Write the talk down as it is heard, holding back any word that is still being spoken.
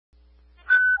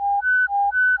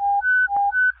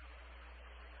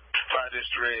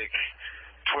rig,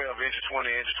 12, engine 20,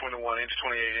 engine 21, engine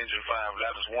 28, engine 5,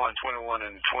 ladders 1, 21,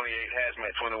 and 28,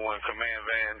 hazmat 21, command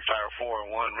van, fire 4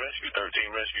 and 1, rescue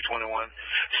 13, rescue 21,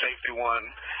 safety 1,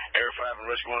 air 5 and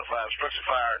rescue 105, structure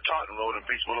fire, Taunton Road and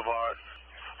Beach Boulevard,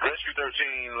 rescue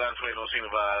 13, ladder 28 on scene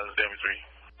advised, Damage 3.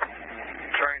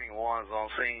 Training 1 is on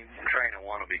scene. Training 1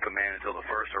 will be commanded until the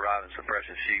first arriving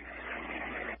suppression chute.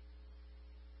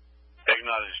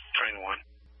 Acknowledge training 1.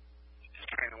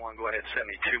 Training 1, go ahead and send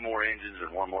me 2 more engines and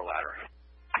 1 more ladder.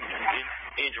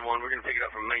 Engine 1, we're going to pick it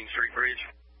up from Main Street Bridge.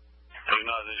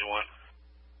 Acknowledge engine 1.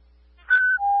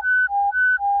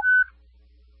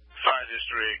 Fire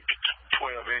District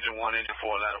 12, engine 1, engine 4,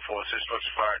 ladder 4, assist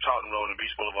structure fire, Taunton Road and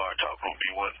Beach Boulevard, Talk Group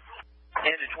B1.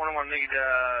 Engine 21 need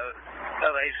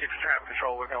another agency for traffic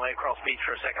control. We're going to lay across beach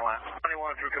for a second line.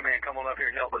 21 through command, come on up here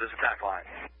and help with this attack line.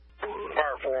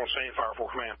 Fire 4 on scene, fire 4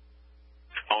 command.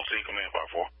 On scene, command,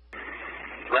 fire 4.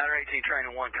 Ladder 18,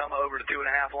 training 1, come over to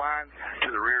 2.5 line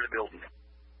to the rear of the building.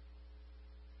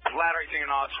 Ladder 18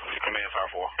 knots. Command,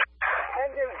 fire 4.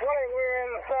 Engine 20,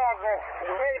 we're inside the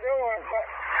bay doors, but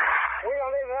we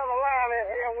don't need another line in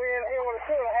here. We're in here with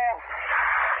a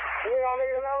 2.5. We don't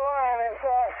need another line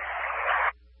inside.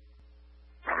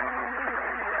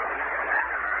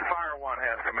 Fire 1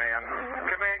 has command.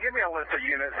 Command, give me a list of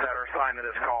units that are assigned to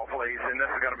this call, please, and this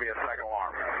is going to be a second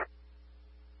alarm.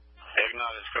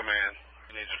 Acknowledge command.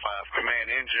 Engine 5. Command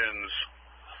engines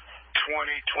 20,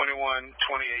 21,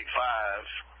 28,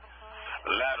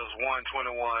 5. Ladders 1,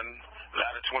 21.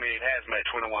 Ladder 28, hazmat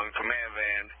 21. Command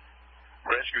van.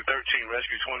 Rescue 13,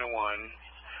 rescue 21.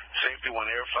 Safety 1,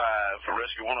 air 5.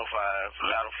 Rescue 105.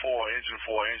 Ladder 4, engine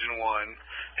 4, engine 1.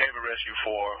 Heavy rescue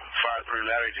 4. Fire 3,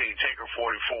 ladder 18, tanker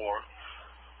 44.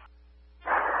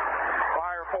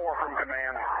 Fire 4 from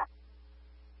command.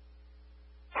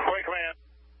 Wait, command.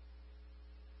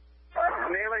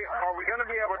 Neely, are we going to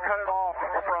be able to cut it off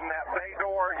from that bay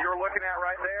door you're looking at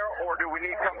right there, or do we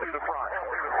need to come through the front?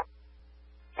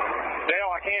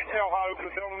 Dale, I can't tell how open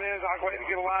the building is. I'll go ahead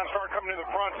and get a line start coming to the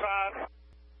front side.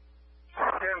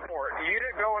 10-4.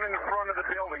 Unit going in the front of the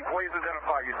building, please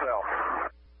identify yourself.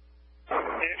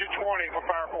 Engine 20 for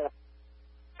fire 4.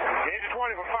 Engine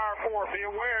 20 for fire 4. Be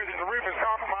aware that the roof is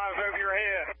compromised over your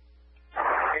head.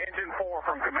 Engine 4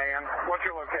 from command. What's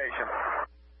your location?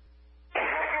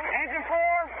 Engine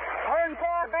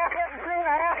 4, back up to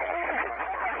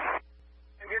 2.5.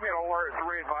 Give me an alert to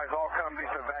re-advise all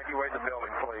companies to evacuate the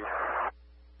building, please.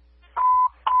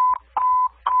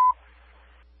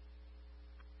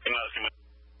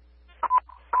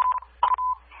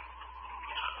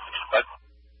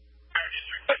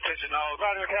 Attention all.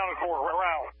 Right accounted for. We're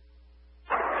out.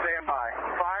 Stand by.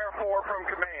 Fire 4 from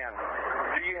command.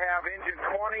 Do you have engine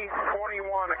 20,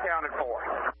 21 accounted for?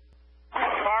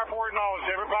 Fire 4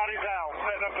 acknowledged. Everybody's out.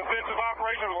 Setting up defensive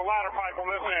operations with a ladder pipe on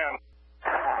this end.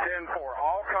 10-4.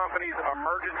 All companies,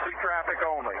 emergency traffic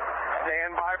only.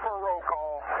 Stand by for a roll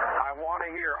call. I want to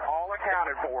hear all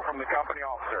accounted for from the company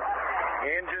officer.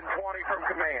 Engine 20 from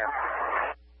command.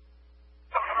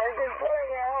 Engine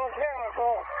 20, we're all accounted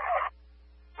for.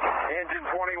 Engine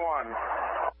 21.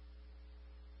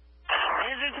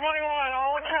 Engine 21,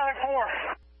 all accounted for.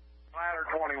 Ladder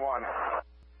 21.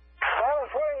 Ladder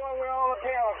 21, we're all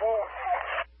accounted for.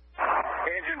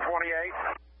 Engine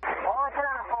 28. All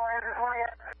accounted for, engine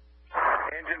 28.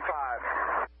 Engine 5.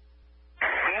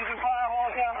 Engine 5, all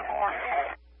accounted for.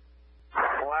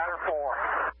 Ladder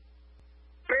 4.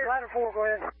 Ladder 4, go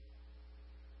ahead.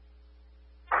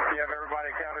 You have everybody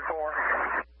accounted for?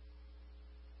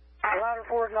 Ladder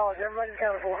 4 acknowledged. Everybody's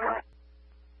accounted for.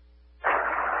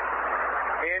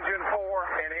 Engine 4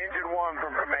 and Engine 1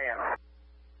 from command.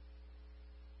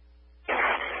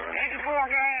 Engine 4, go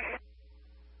ahead.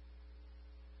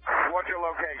 What's your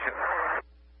location?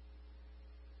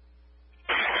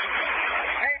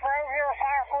 Hey, bro, here,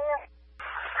 fire 4.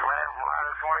 Command from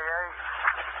Ladder 28.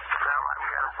 Sound like we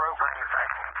got a propane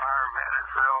tank. Fire vent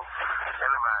itself in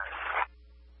the back.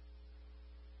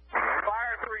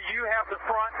 Fire 3, you have the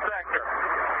front sector.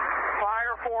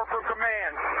 Fire 4 from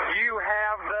command. You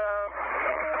have the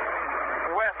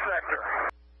west sector.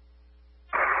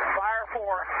 Fire 4,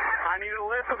 I need a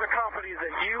list of the companies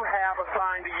that you have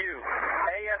assigned to you.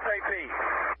 ASAP.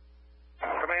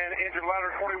 Command, engine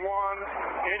ladder 21,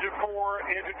 engine 4,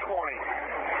 engine 20.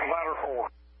 Ladder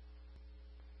 4.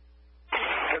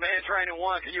 Command training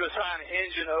 1, can you assign an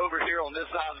engine over here on this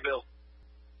side of the building?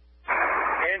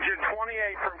 Engine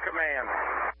 28 from command.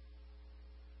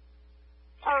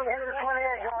 Engine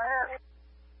 28, go ahead.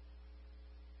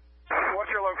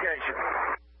 What's your location?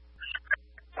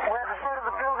 We're at the front of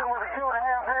the building with a 2.5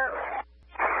 head.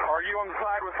 Are you on the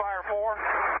side with Fire 4?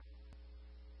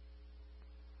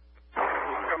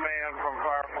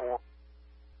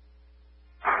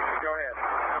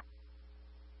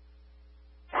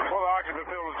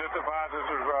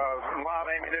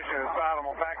 inside. I'm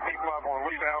going to back people up on at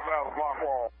least outside the block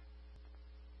wall.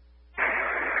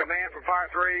 Command from Fire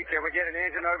 3, can we get an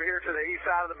engine over here to the east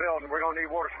side of the building? We're going to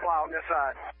need water supply on this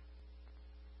side.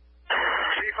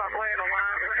 See if I'm laying the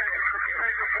line.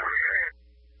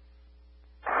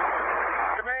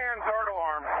 Command, third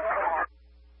alarm.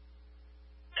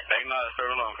 Acknowledge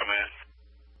third alarm, command.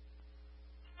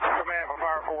 Command from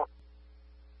Fire 4.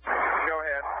 Go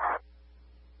ahead.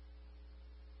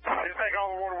 Just take all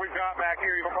the water we've got back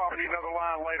here. You'll probably need another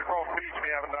line laid across the beach if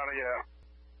you haven't done it yet.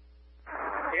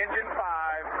 Engine 5,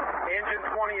 engine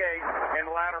 28, and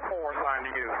ladder 4 assigned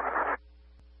to you.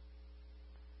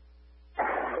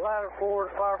 Ladder 4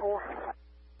 to Fire 4.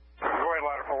 Go ahead,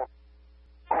 ladder 4.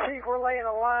 Chief, we're laying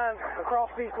a line across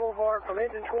Beach Boulevard from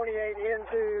engine 28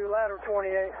 into ladder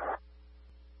 28.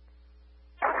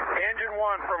 Engine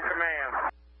 1 from command.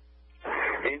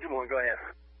 Engine 1, go ahead.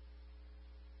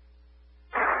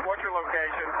 What's your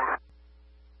location?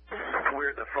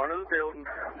 We're at the front of the building.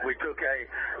 We took a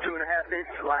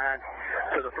 2.5-inch line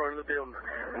to the front of the building.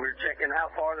 We're checking how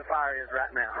far the fire is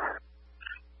right now.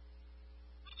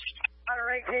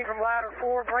 Ladder 18 from ladder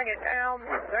 4, bring it down.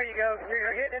 There you go.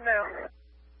 You're hitting it now.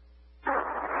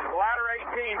 Ladder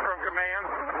 18 from command.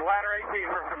 Ladder 18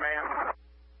 from command.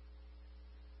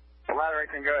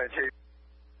 Ladder 18, go ahead, Chief.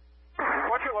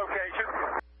 What's your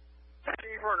location?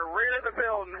 Chief, we're in the rear of the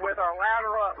building with our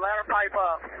ladder pipe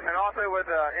up, and also with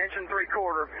engine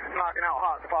 3/4 knocking out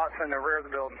hot spots in the rear of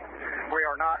the building. We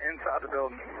are not inside the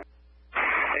building.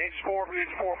 Engine 4 from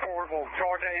engine 4 will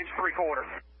charge at engine 3/4.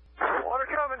 Water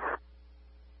coming.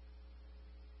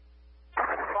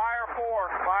 Fire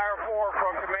 4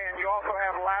 from command. You also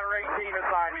have ladder 18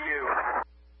 assigned to you.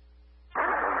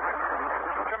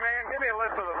 Command, give me a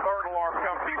list of the third alarm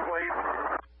company, please.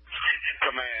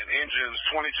 Command, engines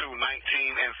 22,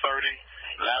 19, and 30.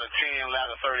 Ladder 10,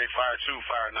 ladder 30, fire 2,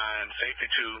 fire 9, safety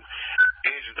 2,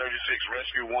 engine 36,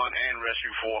 rescue 1, and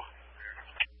rescue 4.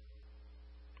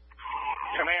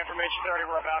 Command from engine 30,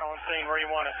 we're about on scene. Where you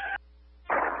want us?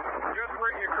 Just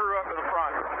bring your crew up to the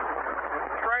front.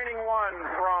 Training 1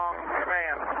 from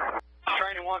command.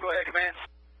 Training 1, go ahead, command.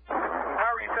 How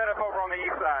are you set up over on the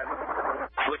east side?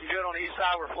 Looking good on the east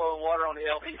side. We're flowing water on the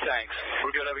LP tanks.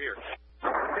 We're good over here.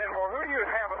 10-4, who do you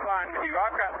have assigned to you?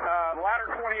 I've got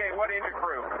ladder 28. What engine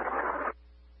crew?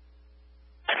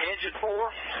 Engine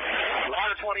 4,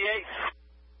 ladder 28.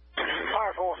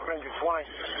 Fire 4 from engine 20.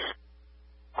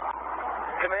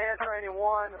 Command, training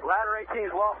 1. Ladder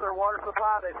 18's lost their water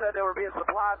supply. They said they were being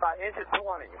supplied by engine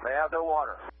 20. They have no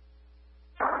water.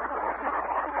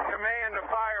 Command to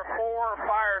fire 4,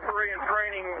 fire 3, and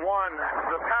training 1.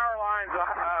 The power lines,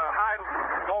 high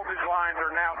voltage lines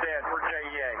are now dead for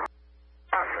JEA.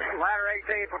 Ladder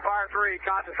 18 for fire 3.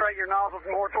 Concentrate your nozzles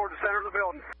more toward the center of the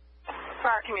building.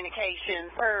 Fire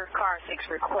communications, per car 6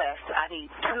 request. I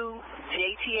need 2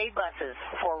 JTA buses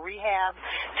for rehab,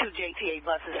 2 JTA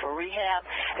buses for rehab.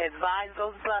 Advise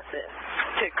those buses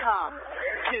to come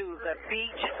to the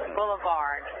Beach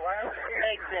Boulevard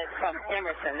exit from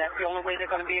Emerson. That's the only way they're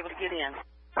going to be able to get in.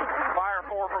 Fire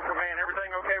 4 from command.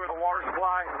 Everything okay with the water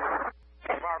supply?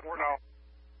 Fire 4, no.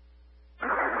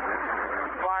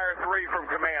 Fire 3 from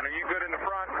command. Are you good in the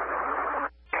front?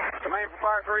 Command for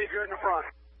fire 3 is good in the front.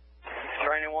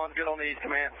 Training 1's good on the east,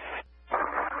 command.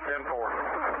 10-4.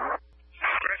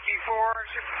 Rescue 4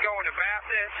 going to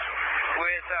Bassett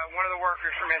with one of the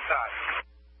workers from inside.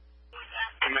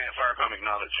 Command, Firecom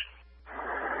acknowledge.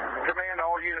 Command,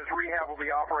 all units rehab will be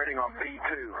operating on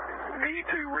B2.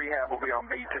 B2 rehab will be on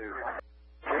B2.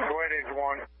 Go ahead, engine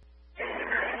 1.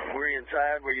 We're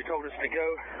inside where you told us to go,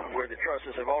 where the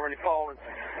trusses have already fallen.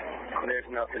 There's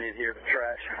nothing in here but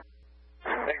trash.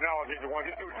 Acknowledge engine 1.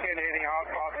 Just do 10 hitting hot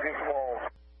spots against the walls.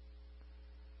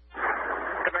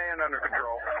 Command under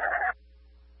control.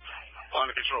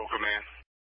 Under control, command.